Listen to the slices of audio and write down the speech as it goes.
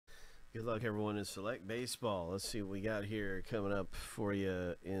Good luck, everyone, in Select Baseball. Let's see what we got here coming up for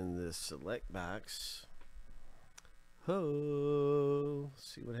you in the Select box. See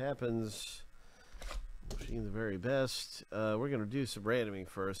what happens. Wishing the very best. We're going to do some randoming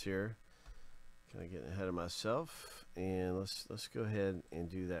first here. Kind of getting ahead of myself. And let's go ahead and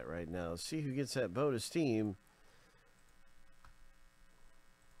do that right now. Let's see who gets that bonus team.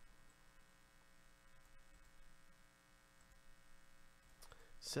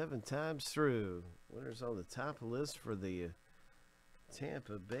 Seven times through. Winners on the top of the list for the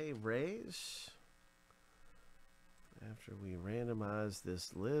Tampa Bay Rays. After we randomize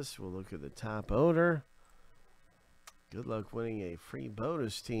this list, we'll look at the top owner. Good luck winning a free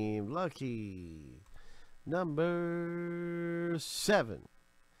bonus team. Lucky number 7.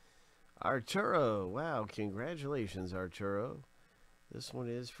 Arturo. Wow, congratulations, Arturo. This one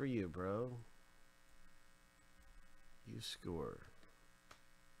is for you, bro. You score.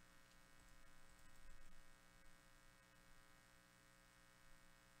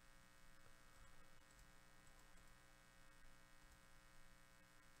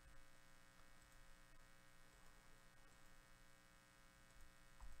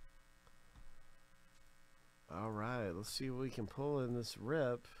 All right, let's see what we can pull in this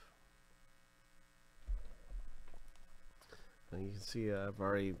rip. And you can see I've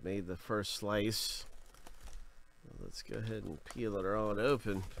already made the first slice. Let's go ahead and peel it on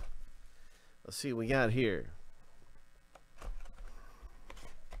open. Let's see what we got here.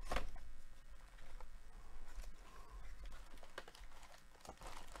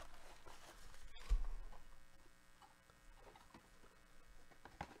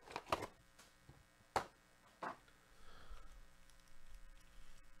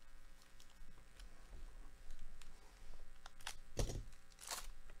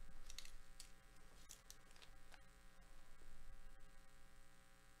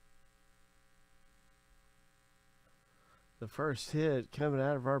 The first hit coming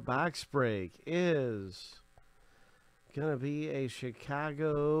out of our box break is going to be a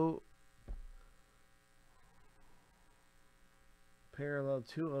Chicago parallel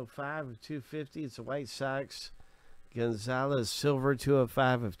 205 of 250. It's a White Sox Gonzalez silver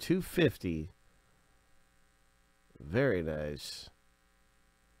 205 of 250. Very nice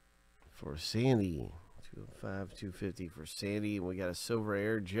for Sandy. 205, 250 for Sandy. And we got a silver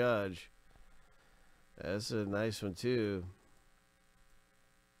Air Judge. That's a nice one, too.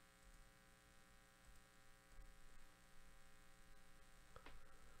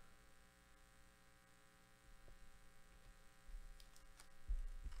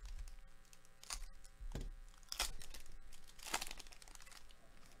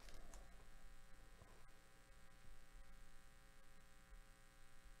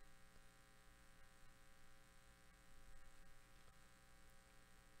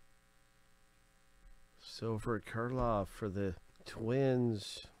 Silver Kurloff for the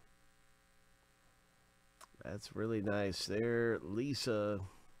Twins. That's really nice there. Lisa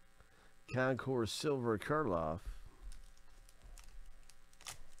Concourse Silver Kurloff.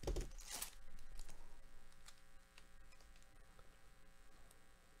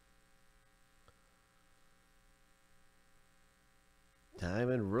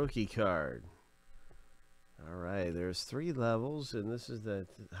 Diamond rookie card. All right, there's 3 levels, and this is the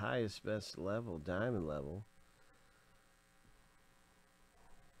highest, best level, diamond level.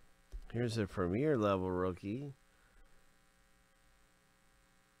 Here's a premier level rookie.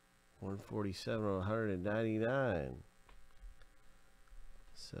 147 on 199.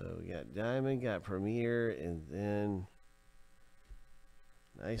 So we got diamond, got premier, and then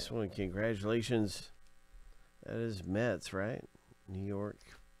nice one. Congratulations. That is Mets, right? New York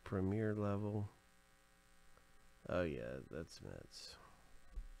premier level. Oh yeah, that's Mets.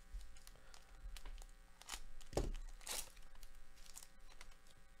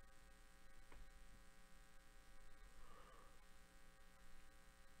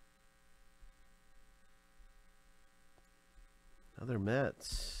 Another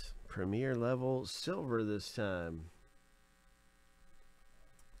Mets. Premier level silver this time.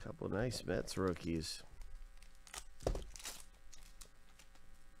 Couple of nice Mets rookies.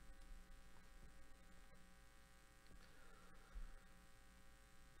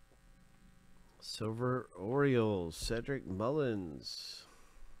 Silver Orioles, Cedric Mullins.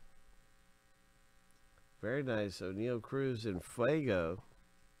 Very nice. O'Neal Cruz and Fuego.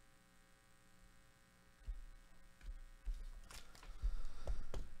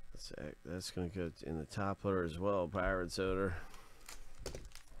 That's going to go in the top loader as well. Pirates owner.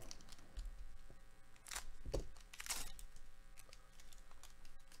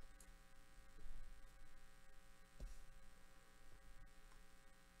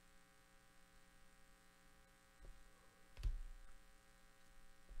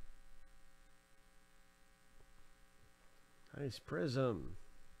 Nice prism.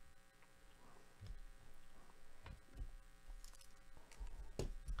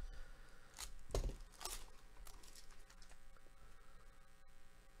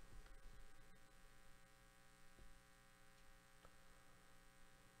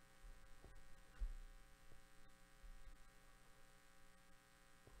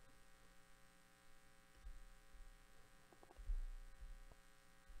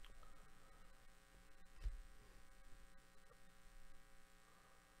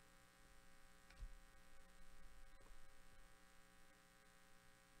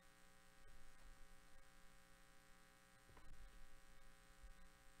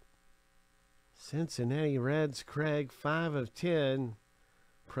 Cincinnati Reds, Craig, 5 of 10.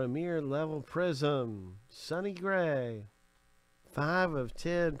 Premier level prism. Sonny Gray. 5 of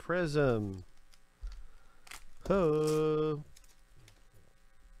 10 prism. Ho.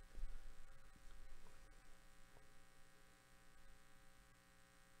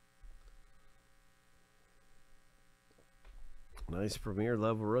 Nice premier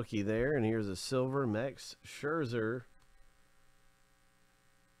level rookie there. And here's a silver Max Scherzer.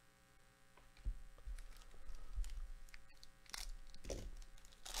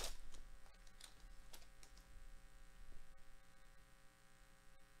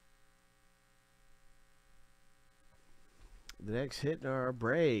 The next hit in our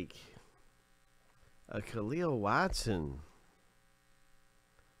break, a Khalil Watson.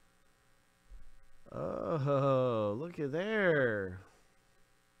 Oh, look at there.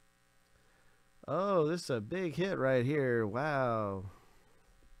 Oh, this is a big hit right here. Wow.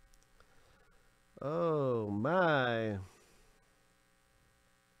 Oh, my.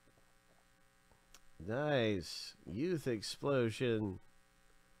 Nice. Youth Explosion.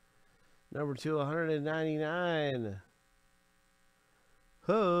 Number 2, 199.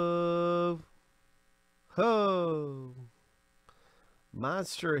 Ho. Ho.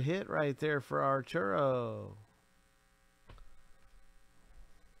 Monster hit right there for Arturo.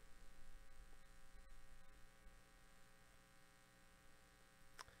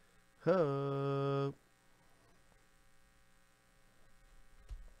 Ho.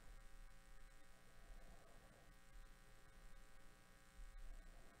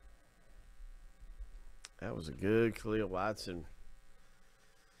 That was a good Khalil Watson.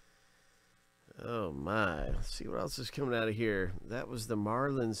 Oh my. Let's see what else is coming out of here. That was the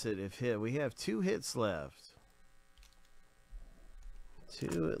Marlins that have hit. We have 2 hits left.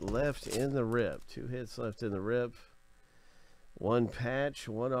 2 left in the rip. 2 hits left in the rip. 1 patch,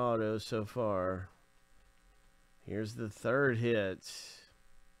 1 auto so far. Here's the 3rd hit.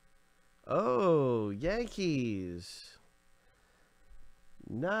 Oh, Yankees.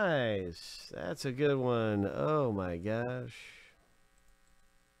 Nice. That's a good one. Oh my gosh.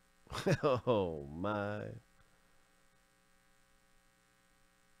 Oh my.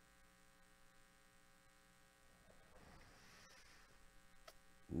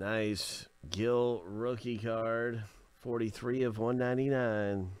 Nice Gill rookie card. 43 of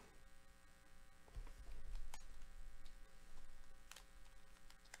 199.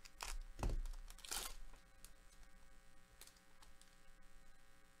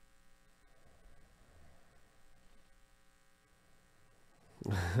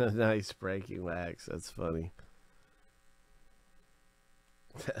 Nice breaking wax. That's funny.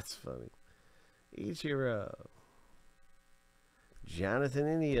 That's funny. Ichiro. Jonathan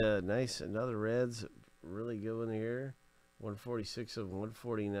India. Nice. Another Reds. Really good one here. 146 of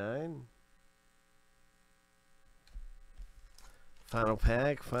 149. Final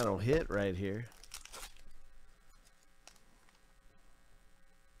pack. Final hit right here.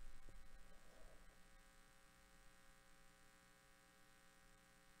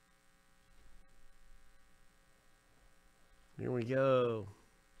 Here we go.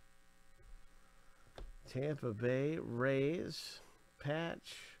 Tampa Bay Rays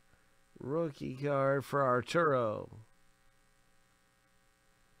patch rookie card for Arturo.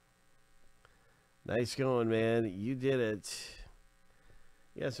 Nice going, man. You did it.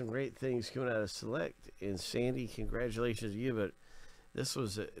 You got some great things coming out of Select. And Sandy, congratulations to you. But this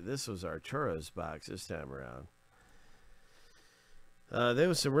was Arturo's box this time around. There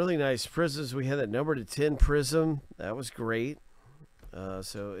was some really nice prisms. We had that number to 10 prism. That was great.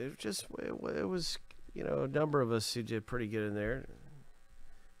 So it was, you know, a number of us who did pretty good in there.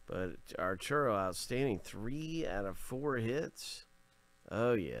 But Arturo, outstanding. 3 out of 4 hits.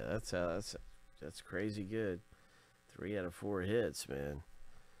 Oh yeah, that's crazy good. 3 out of 4 hits, man.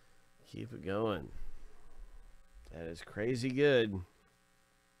 Keep it going. That is crazy good.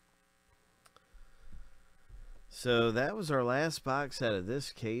 So that was our last box out of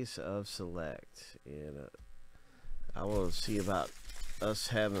this case of Select. And I will see about us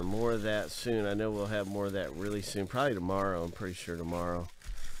having more of that soon. I know we'll have more of that really soon. Probably tomorrow. I'm pretty sure tomorrow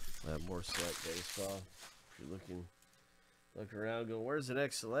we'll have more select baseball. If you're looking around going, where's the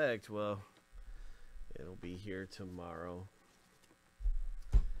next select? Well, it'll be here tomorrow.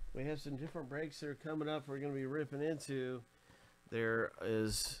 We have some different breaks that are coming up we're going to be ripping into. There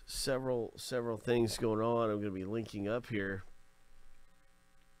is several things going on. I'm going to be linking up here.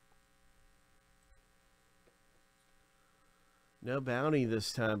 No bounty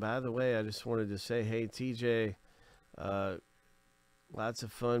this time. By the way, I just wanted to say, hey, TJ, lots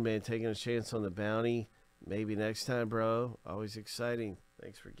of fun, man, taking a chance on the bounty. Maybe next time, bro. Always exciting.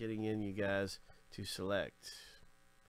 Thanks for getting in, you guys, to select.